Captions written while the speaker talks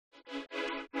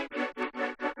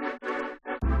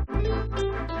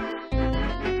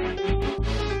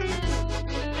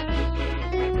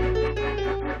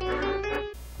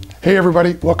Hey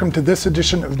everybody, welcome to this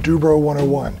edition of Dubro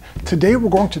 101. Today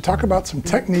we're going to talk about some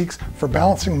techniques for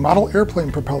balancing model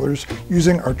airplane propellers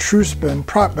using our True Spin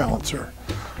prop balancer.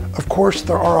 Of course,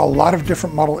 there are a lot of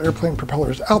different model airplane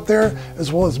propellers out there,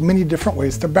 as well as many different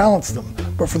ways to balance them.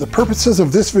 But for the purposes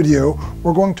of this video,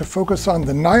 we're going to focus on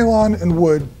the nylon and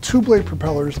wood two-blade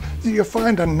propellers that you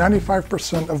find on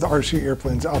 95% of the RC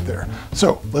airplanes out there.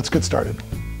 So let's get started.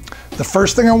 The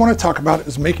first thing I want to talk about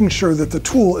is making sure that the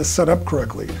tool is set up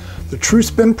correctly. The True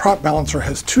Spin prop balancer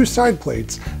has two side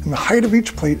plates, and the height of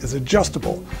each plate is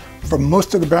adjustable. For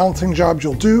most of the balancing jobs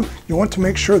you'll do, you want to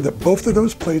make sure that both of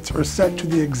those plates are set to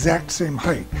the exact same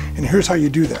height, and here's how you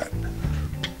do that.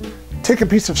 Take a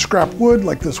piece of scrap wood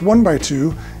like this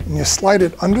 1x2, and you slide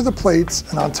it under the plates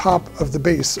and on top of the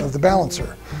base of the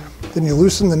balancer. Then you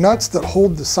loosen the nuts that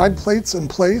hold the side plates in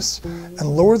place and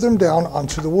lower them down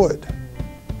onto the wood.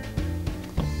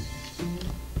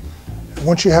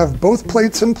 Once you have both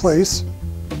plates in place,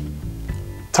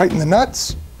 tighten the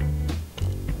nuts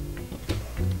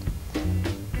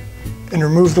and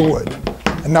remove the wood.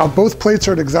 And now both plates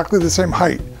are at exactly the same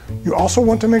height. You also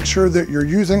want to make sure that you're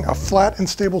using a flat and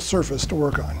stable surface to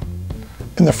work on.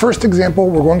 In the first example,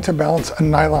 we're going to balance a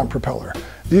nylon propeller.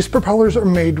 These propellers are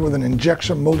made with an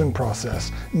injection molding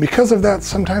process, and because of that,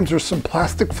 sometimes there's some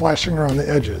plastic flashing around the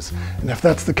edges. And if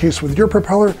that's the case with your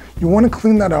propeller, you want to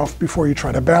clean that off before you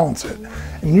try to balance it.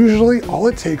 And usually all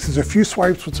it takes is a few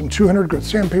swipes with some 200 grit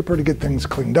sandpaper to get things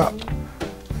cleaned up.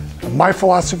 My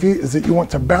philosophy is that you want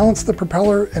to balance the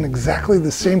propeller in exactly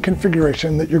the same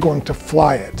configuration that you're going to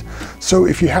fly it. So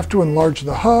if you have to enlarge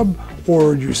the hub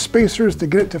or use spacers to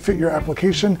get it to fit your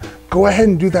application, go ahead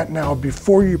and do that now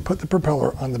before you put the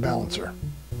propeller on the balancer.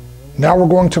 Now we're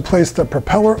going to place the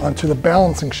propeller onto the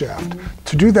balancing shaft.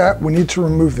 To do that, we need to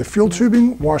remove the fuel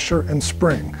tubing, washer, and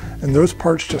spring, and those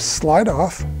parts just slide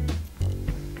off.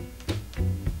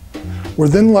 We're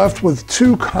then left with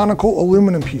two conical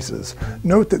aluminum pieces.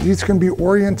 Note that these can be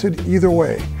oriented either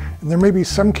way, and there may be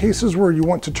some cases where you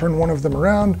want to turn one of them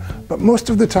around, but most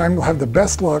of the time you'll have the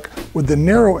best luck with the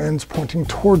narrow ends pointing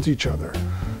towards each other.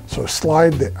 So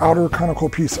slide the outer conical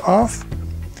piece off.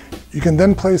 You can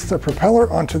then place the propeller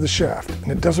onto the shaft,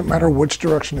 and it doesn't matter which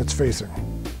direction it's facing.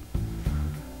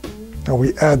 Now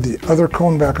we add the other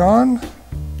cone back on,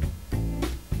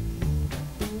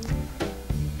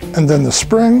 and then the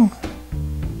spring,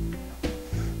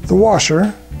 the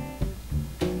washer,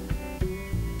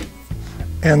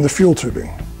 and the fuel tubing.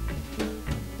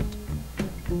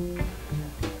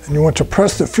 And you want to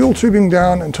press the fuel tubing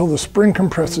down until the spring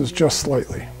compresses just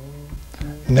slightly.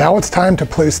 Now it's time to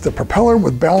place the propeller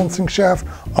with balancing shaft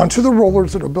onto the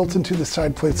rollers that are built into the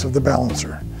side plates of the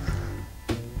balancer.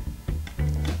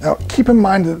 Now, keep in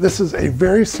mind that this is a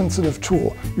very sensitive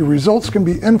tool. Your results can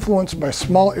be influenced by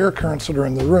small air currents that are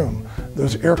in the room.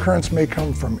 Those air currents may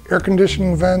come from air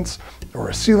conditioning vents, or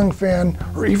a ceiling fan,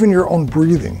 or even your own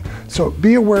breathing. So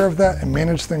be aware of that and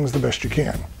manage things the best you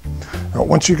can. Now,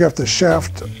 once you get the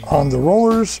shaft on the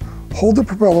rollers, hold the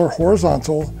propeller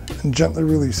horizontal and gently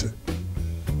release it.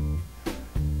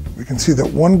 We can see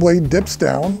that one blade dips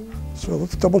down, so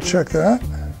let's double check that.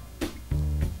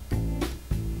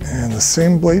 And the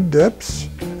same blade dips.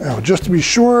 Now, just to be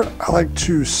sure, I like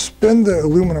to spin the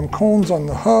aluminum cones on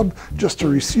the hub just to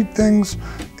reseat things,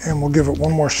 and we'll give it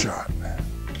one more shot.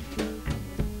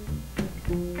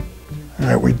 All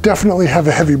right, we definitely have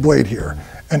a heavy blade here,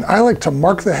 and I like to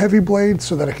mark the heavy blade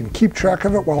so that I can keep track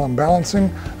of it while I'm balancing,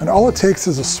 and all it takes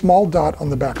is a small dot on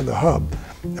the back of the hub.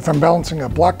 If I'm balancing a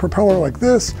black propeller like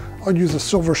this, I'll use a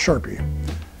silver Sharpie.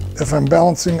 If I'm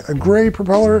balancing a gray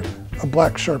propeller, a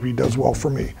black Sharpie does well for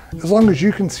me. As long as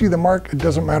you can see the mark, it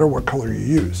doesn't matter what color you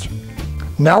use.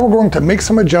 Now we're going to make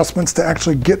some adjustments to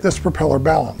actually get this propeller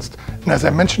balanced. And as I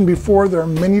mentioned before, there are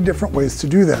many different ways to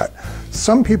do that.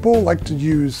 Some people like to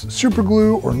use super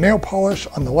glue or nail polish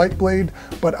on the light blade,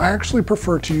 but I actually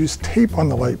prefer to use tape on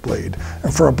the light blade.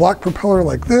 And for a black propeller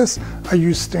like this, I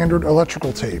use standard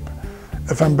electrical tape.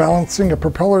 If I'm balancing a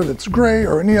propeller that's gray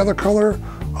or any other color,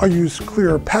 I'll use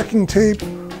clear packing tape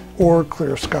or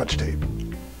clear Scotch tape.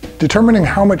 Determining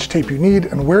how much tape you need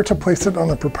and where to place it on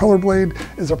the propeller blade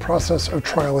is a process of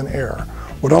trial and error.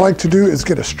 What I like to do is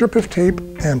get a strip of tape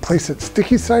and place it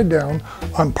sticky side down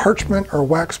on parchment or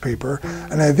wax paper,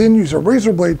 and I then use a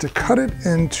razor blade to cut it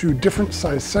into different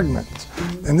size segments.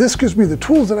 And this gives me the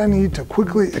tools that I need to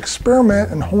quickly experiment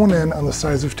and hone in on the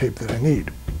size of tape that I need.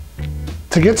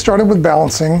 To get started with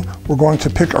balancing, we're going to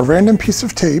pick a random piece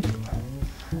of tape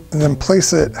and then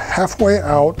place it halfway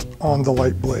out on the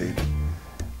light blade.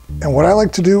 And what I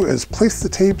like to do is place the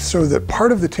tape so that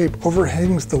part of the tape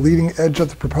overhangs the leading edge of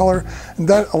the propeller, and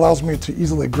that allows me to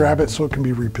easily grab it so it can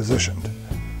be repositioned.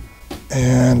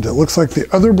 And it looks like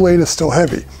the other blade is still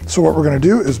heavy. So what we're going to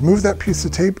do is move that piece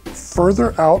of tape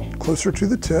further out, closer to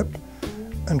the tip,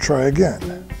 and try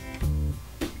again.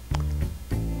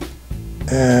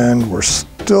 And we're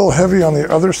still heavy on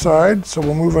the other side, so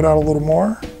we'll move it out a little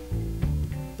more.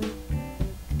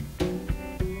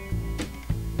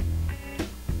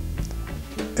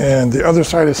 And the other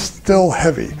side is still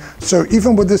heavy. So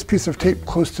even with this piece of tape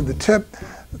close to the tip,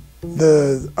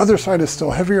 the other side is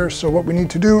still heavier. So what we need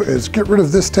to do is get rid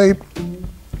of this tape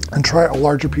and try a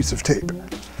larger piece of tape.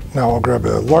 Now I'll grab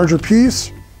a larger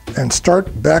piece and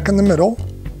start back in the middle.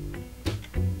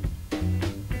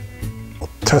 We'll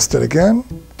test it again.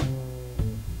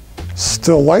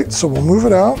 Still light, so we'll move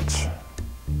it out.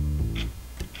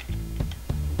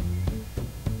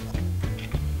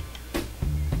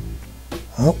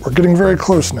 Oh, we're getting very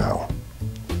close now.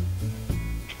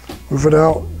 Move it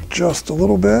out just a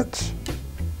little bit.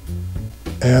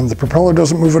 And the propeller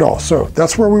doesn't move at all. So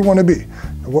that's where we want to be.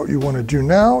 And what you want to do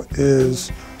now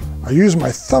is I use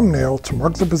my thumbnail to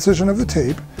mark the position of the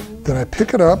tape. Then I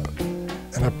pick it up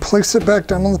and I place it back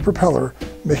down on the propeller,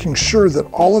 making sure that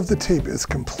all of the tape is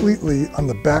completely on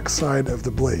the back side of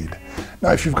the blade.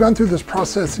 Now, if you've gone through this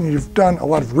process and you've done a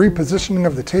lot of repositioning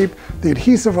of the tape, the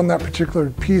adhesive on that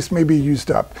particular piece may be used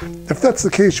up. If that's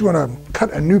the case, you want to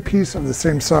cut a new piece of the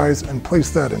same size and place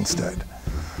that instead.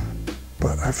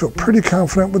 But I feel pretty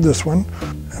confident with this one.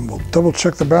 And we'll double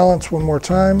check the balance one more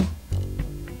time.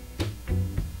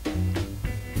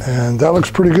 And that looks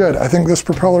pretty good. I think this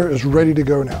propeller is ready to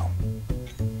go now.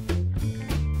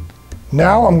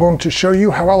 Now I'm going to show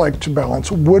you how I like to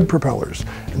balance wood propellers.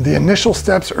 And the initial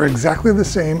steps are exactly the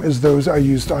same as those I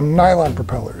used on nylon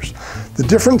propellers. The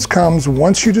difference comes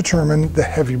once you determine the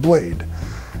heavy blade.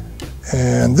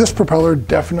 And this propeller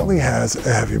definitely has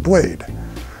a heavy blade.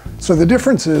 So the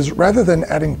difference is, rather than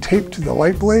adding tape to the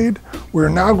light blade, we're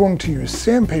now going to use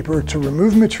sandpaper to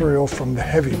remove material from the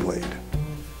heavy blade.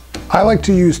 I like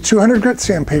to use 200 grit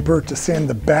sandpaper to sand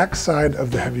the back side of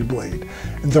the heavy blade.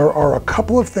 And there are a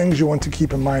couple of things you want to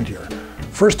keep in mind here.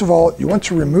 First of all, you want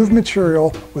to remove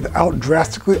material without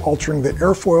drastically altering the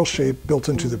airfoil shape built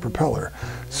into the propeller.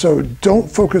 So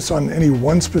don't focus on any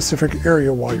one specific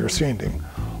area while you're sanding.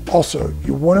 Also,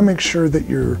 you want to make sure that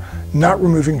you're not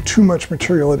removing too much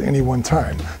material at any one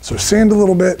time. So sand a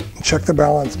little bit, check the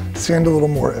balance, sand a little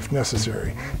more if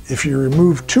necessary. If you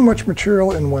remove too much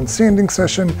material in one sanding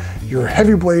session, your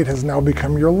heavy blade has now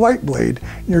become your light blade,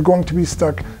 and you're going to be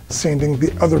stuck sanding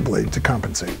the other blade to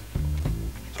compensate.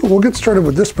 So we'll get started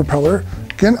with this propeller.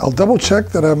 Again, I'll double check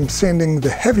that I'm sanding the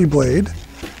heavy blade,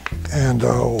 and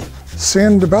I'll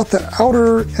sand about the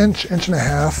outer inch, inch and a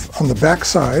half on the back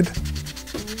side.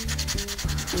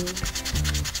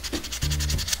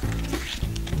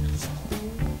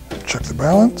 Check the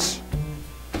balance.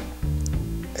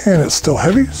 And it's still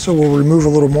heavy, so we'll remove a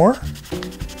little more.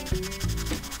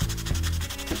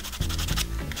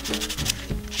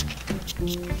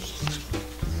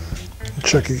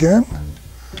 Check again.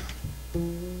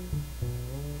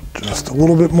 Just a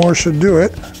little bit more should do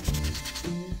it.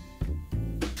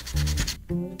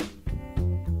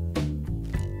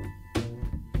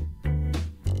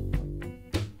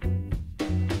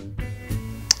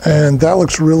 And that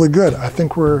looks really good. I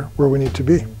think we're where we need to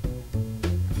be.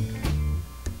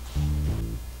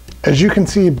 As you can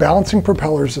see, balancing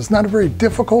propellers is not a very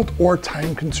difficult or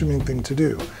time-consuming thing to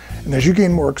do. And as you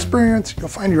gain more experience, you'll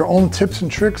find your own tips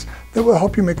and tricks that will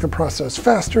help you make the process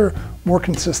faster, more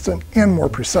consistent, and more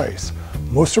precise.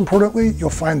 Most importantly, you'll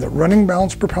find that running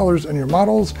balanced propellers in your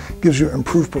models gives you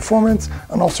improved performance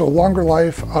and also longer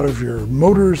life out of your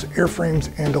motors,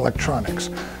 airframes, and electronics.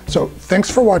 So thanks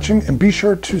for watching, and be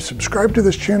sure to subscribe to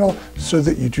this channel so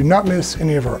that you do not miss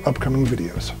any of our upcoming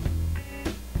videos.